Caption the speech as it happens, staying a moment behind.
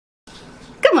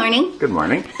Good morning. Good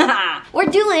morning. We're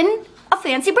doing a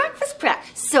fancy breakfast prep,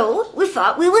 so we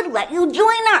thought we would let you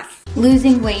join us.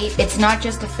 Losing weight, it's not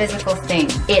just a physical thing.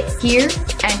 It's here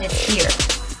and it's here.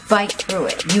 Fight through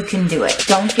it. You can do it.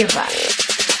 Don't give up.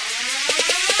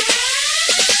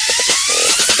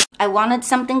 I wanted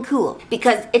something cool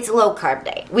because it's low carb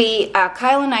day.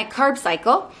 Kyle and I carb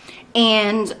cycle,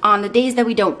 and on the days that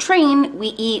we don't train, we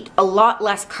eat a lot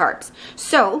less carbs.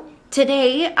 So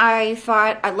today I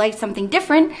thought I'd like something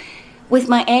different with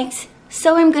my eggs,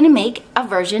 so I'm gonna make a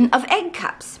version of egg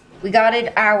cups. We got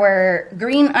our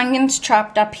green onions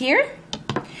chopped up here.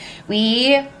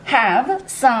 We have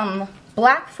some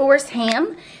Black Forest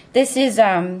ham. This is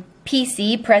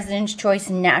PC, President's Choice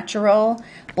Natural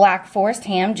Black Forest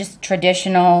ham, just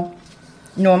traditional,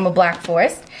 normal Black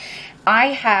Forest. I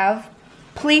have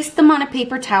placed them on a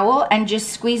paper towel and just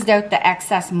squeezed out the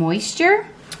excess moisture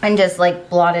and just like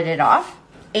blotted it off.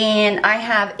 And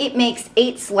it makes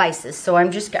 8 slices, so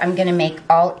I'm gonna make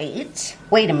all 8.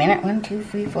 Wait a minute, 1, 2,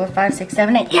 3, 4, 5, 6,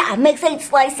 7, 8. Yeah, it makes 8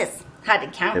 slices. Had to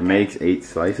count. It makes 8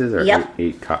 slices or yep.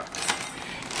 8 cups?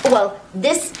 Well,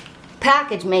 this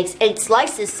package makes 8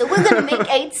 slices, so we're gonna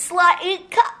make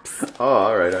 8 cups. Oh,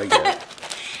 all right, I get it.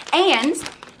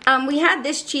 And we had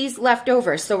this cheese left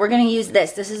over, so we're gonna use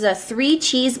this. This is a 3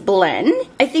 cheese blend.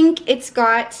 I think it's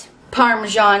got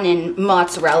Parmesan and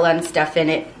mozzarella and stuff in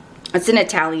it. It's an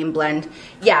Italian blend.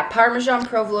 Yeah, Parmesan,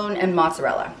 provolone, and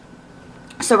mozzarella.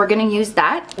 So we're gonna use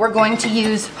that. We're going to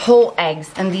use whole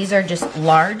eggs, and these are just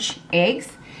large eggs.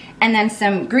 And then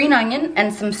some green onion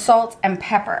and some salt and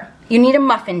pepper. You need a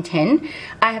muffin tin.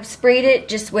 I have sprayed it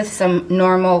just with some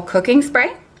normal cooking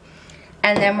spray.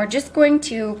 And then we're just going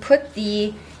to put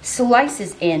the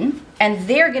slices in, and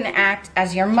they're gonna act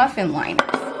as your muffin liners.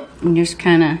 And just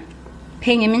kinda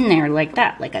ping them in there like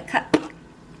that, like a cup.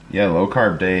 Yeah, low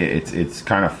carb day, it's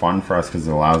kind of fun for us because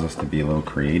it allows us to be a little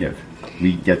creative.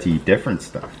 We get to eat different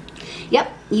stuff.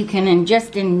 Yep, you can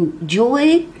just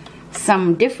enjoy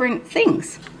some different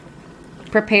things.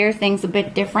 Prepare things a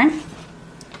bit different.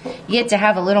 You get to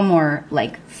have a little more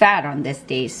like fat on this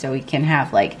day, so we can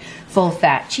have like full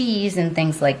fat cheese and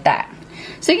things like that.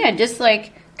 So yeah, just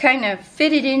like kind of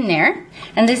fit it in there.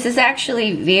 And this is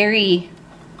actually very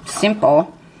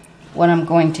simple, what I'm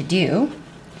going to do.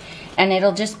 And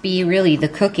it'll just be really the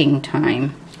cooking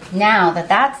time. Now that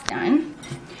that's done,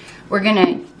 we're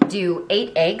gonna do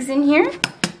 8 eggs in here.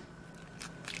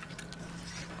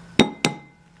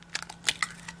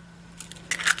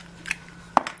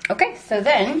 Okay, so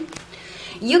then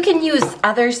you can use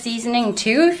other seasoning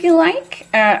too if you like.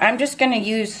 I'm just gonna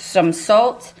use some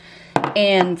salt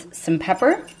and some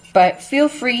pepper, but feel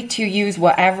free to use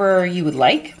whatever you would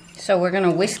like. So we're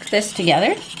gonna whisk this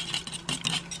together.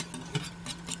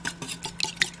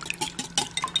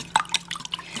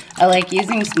 I like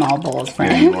using small bowls,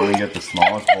 friend. Yeah, you want to get the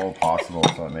smallest bowl possible,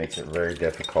 so it makes it very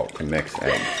difficult to mix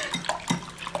eggs.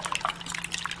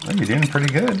 Well, you're doing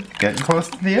pretty good. Getting close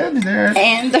to the edge there.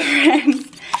 And the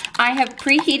friends, I have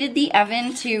preheated the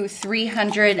oven to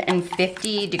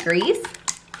 350 degrees.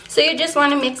 So you just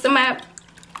want to mix them up.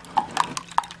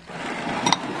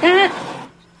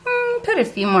 Put a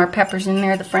few more peppers in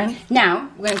there, the friend. Now,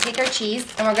 we're going to take our cheese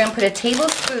and we're going to put a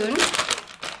tablespoon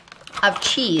of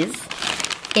cheese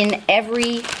in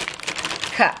every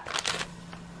cup.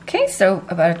 Okay, so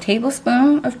about a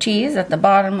tablespoon of cheese at the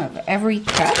bottom of every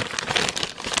cup.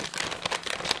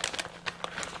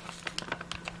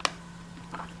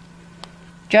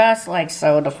 Just like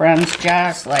so, the friends,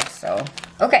 just like so.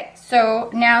 Okay, so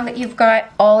now that you've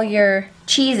got all your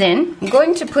cheese in, I'm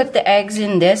going to put the eggs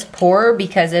in this pour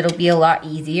because it'll be a lot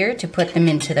easier to put them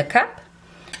into the cup.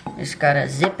 Just gotta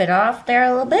zip it off there a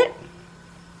little bit.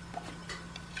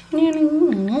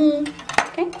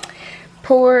 Okay.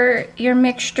 Pour your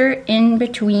mixture in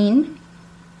between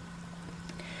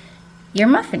your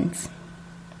muffins.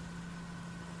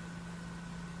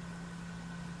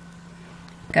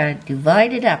 Gotta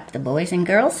divide it up, the boys and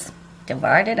girls.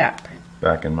 Divide it up.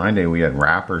 Back in my day, we had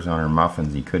wrappers on our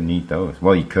muffins. You couldn't eat those.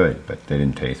 Well, you could, but they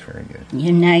didn't taste very good.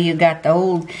 Now you got the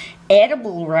old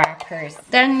edible wrappers.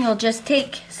 Then you'll just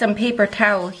take some paper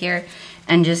towel here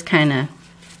and just kind of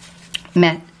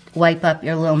wipe up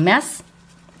your little mess.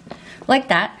 Like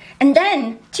that. And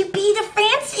then, to be the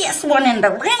fanciest one in the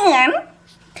land,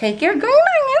 take your green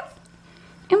onion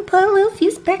and put a little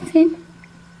few specks in.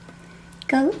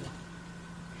 Go.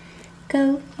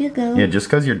 Go, you go. Yeah, just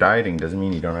because you're dieting doesn't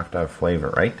mean you don't have to have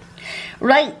flavor, right?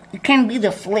 Right. You can be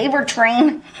the flavor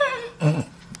train.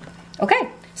 Okay.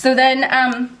 So then,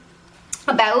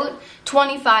 about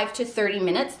 25 to 30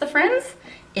 minutes, the friends,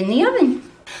 in the oven.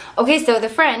 Okay, so the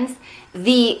friends,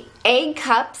 the Egg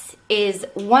cups is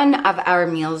one of our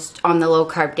meals on the low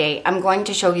carb day. I'm going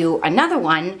to show you another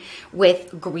one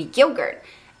with Greek yogurt.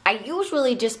 I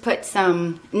usually just put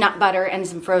some nut butter and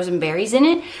some frozen berries in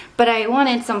it, but I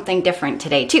wanted something different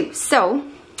today too. So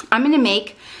I'm gonna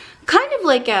make kind of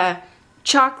like a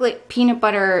chocolate peanut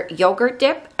butter yogurt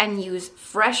dip and use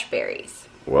fresh berries.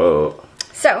 Whoa.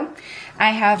 So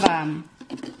I have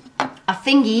a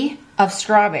thingy of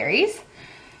strawberries,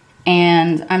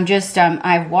 and I'm just,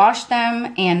 I've washed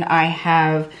them and I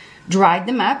have dried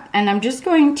them up, and I'm just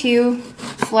going to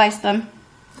slice them.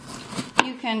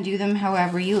 You can do them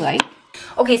however you like.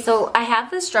 Okay, so I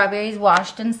have the strawberries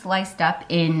washed and sliced up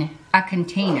in a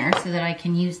container so that I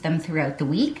can use them throughout the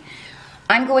week.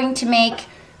 I'm going to make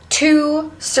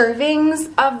 2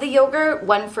 servings of the yogurt,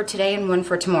 one for today and one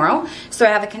for tomorrow. So I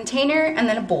have a container and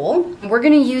then a bowl. We're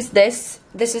gonna use this.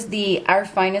 This is the Our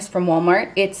Finest from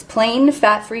Walmart. It's plain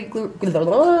fat-free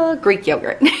Greek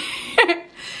yogurt.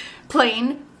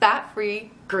 Plain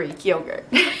fat-free Greek yogurt.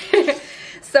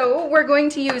 So we're going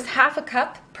to use half a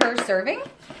cup per serving.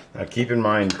 Now keep in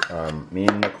mind, me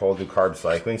and Nicole do carb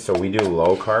cycling, so we do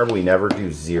low carb. We never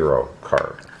do 0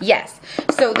 carb. Yes.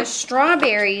 So the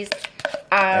strawberries.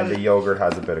 And the yogurt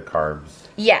has a bit of carbs.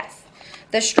 Yes.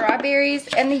 The strawberries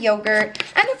and the yogurt,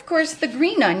 and of course the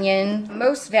green onion.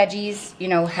 Most veggies, you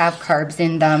know, have carbs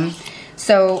in them.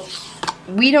 So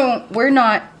we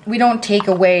don't take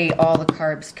away all the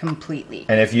carbs completely.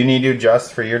 And if you need to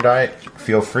adjust for your diet,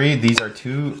 feel free. These are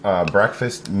 2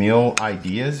 breakfast meal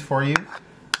ideas for you.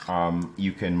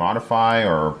 You can modify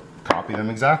or copy them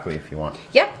exactly if you want.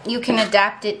 Yep, you can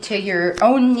adapt it to your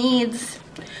own needs,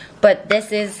 but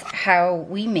this is how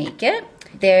we make it.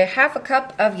 The half a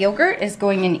cup of yogurt is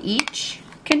going in each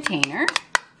container.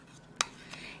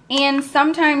 And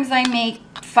sometimes I make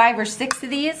 5 or 6 of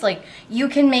these. Like, you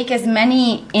can make as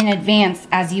many in advance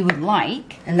as you would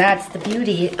like. And that's the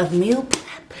beauty of meal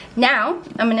prep. Now,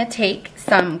 I'm gonna take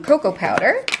some cocoa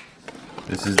powder.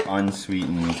 This is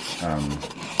unsweetened,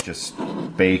 just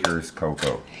baker's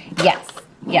cocoa. Yes,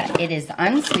 yeah, it is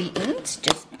unsweetened,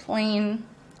 just plain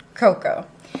cocoa.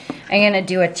 I'm gonna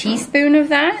do a teaspoon of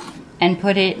that and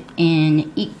put it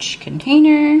in each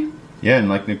container. Yeah, and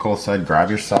like Nicole said,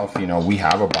 grab yourself, you know, we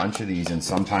have a bunch of these, and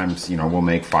sometimes, you know, we'll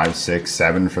make 5, 6,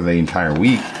 7 for the entire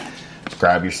week.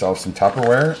 Grab yourself some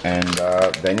Tupperware, and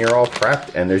then you're all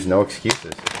prepped, and there's no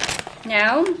excuses.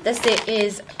 Now, this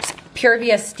is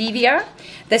Purevia Stevia.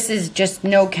 This is just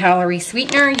no calorie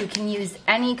sweetener. You can use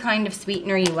any kind of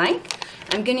sweetener you like.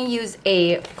 I'm gonna use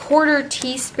a 1/4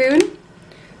 teaspoon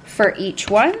for each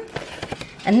one.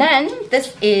 And then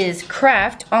this is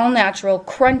Kraft All Natural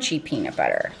Crunchy Peanut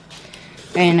Butter.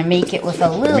 I'm gonna make it with a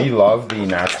little... We love the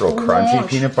natural crunchy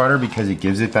peanut butter because it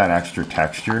gives it that extra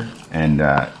texture and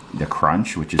the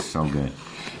crunch, which is so good.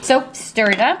 So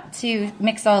stir it up to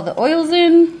mix all the oils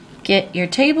in. Get your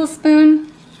tablespoon.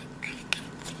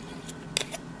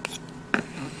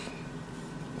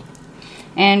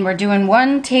 And we're doing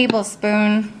 1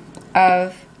 tablespoon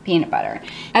of peanut butter.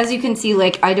 As you can see,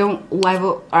 like,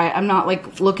 I'm not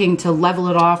like looking to level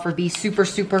it off or be super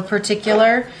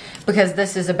particular, because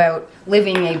this is about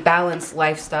living a balanced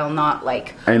lifestyle, not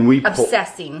like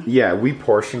obsessing. Yeah, we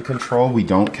portion control. We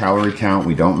don't calorie count.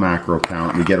 We don't macro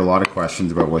count. We get a lot of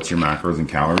questions about what's your macros and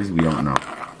calories. We don't know.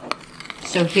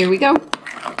 So here we go.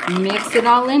 Mix it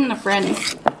all in, my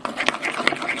friends.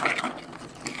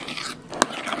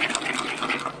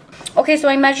 Okay, so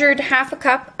I measured half a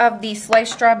cup of the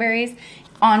sliced strawberries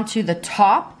onto the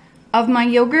top of my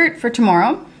yogurt for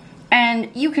tomorrow. And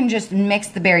you can just mix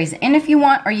the berries in if you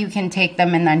want, or you can take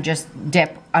them and then just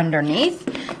dip underneath.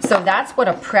 So that's what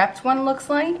a prepped one looks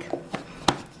like.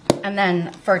 And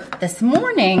then for this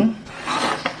morning,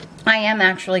 I am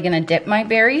actually gonna dip my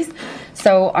berries.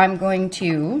 So I'm going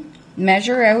to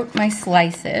measure out my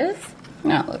slices.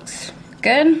 That looks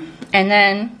good. And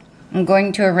then I'm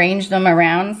going to arrange them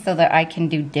around so that I can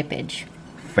do dippage.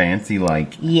 Fancy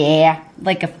like. Yeah,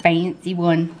 like a fancy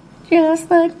one. Just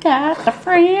like that, the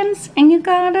friends, and you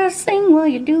gotta sing while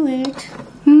you do it.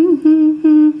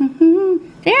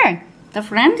 There, the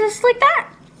friends, just like that.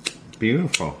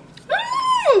 Beautiful.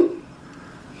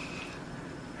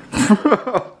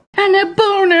 And a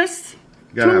bonus.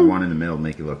 You gotta have one in the middle to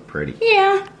make it look pretty.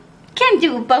 Yeah, can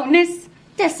do a bonus.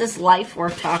 This is life we're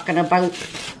talking about.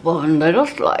 One little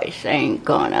slice ain't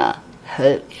gonna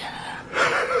hurt ya.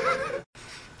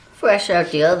 Fresh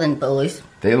out the oven, boys.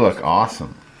 They look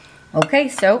awesome. Okay,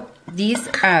 so these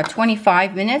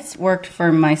 25 minutes worked for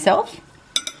myself.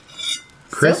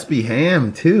 Crispy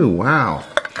ham too, wow.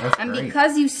 That's and great.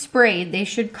 Because you sprayed, they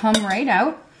should come right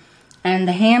out. And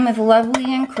the ham is lovely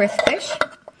and crispish.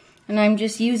 And I'm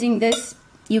just using this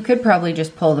You could probably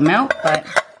just pull them out, but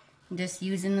just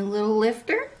using a little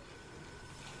lifter.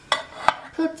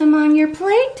 Put them on your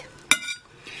plate.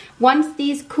 Once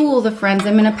these cool, the friends,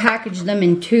 I'm gonna package them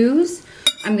in 2s.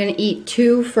 I'm gonna eat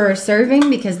 2 for a serving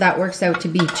because that works out to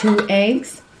be 2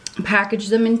 eggs. Package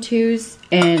them in 2s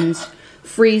and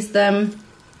freeze them,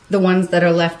 the ones that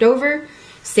are left over.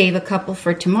 Save a couple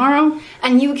for tomorrow.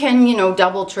 And you can, you know,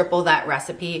 double, triple that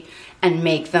recipe and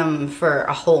make them for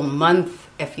a whole month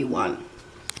if you want.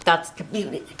 That's the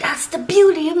beauty. That's the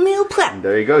beauty of meal prep.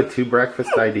 There you go, 2 breakfast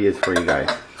ideas for you guys.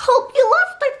 Hope you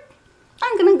loved it.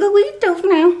 I'm gonna go eat those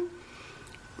now.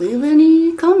 Leave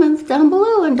any comments down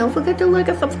below and don't forget to like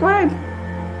and subscribe.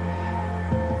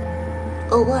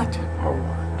 Oh what? Oh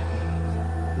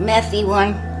what? Messy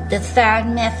one. The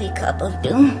sad messy cup of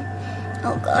doom.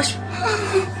 Oh gosh.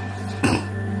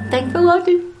 Thanks for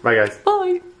watching. Bye guys.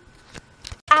 Bye.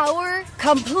 Our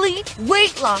complete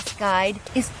weight loss guide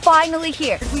is finally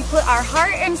here. We put our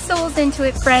heart and souls into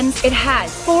it, friends. It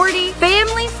has 40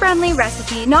 family-friendly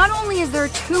recipes. Not only is there a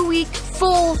 2-week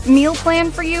full meal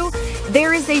plan for you,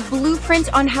 there is a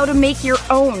blueprint on how to make your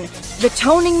own. The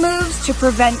toning moves to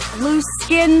prevent loose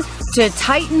skin, to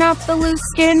tighten up the loose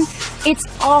skin. It's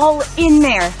all in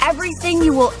there. Everything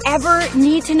you will ever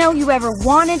need to know, you ever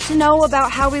wanted to know about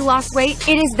how we lost weight,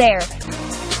 it is there.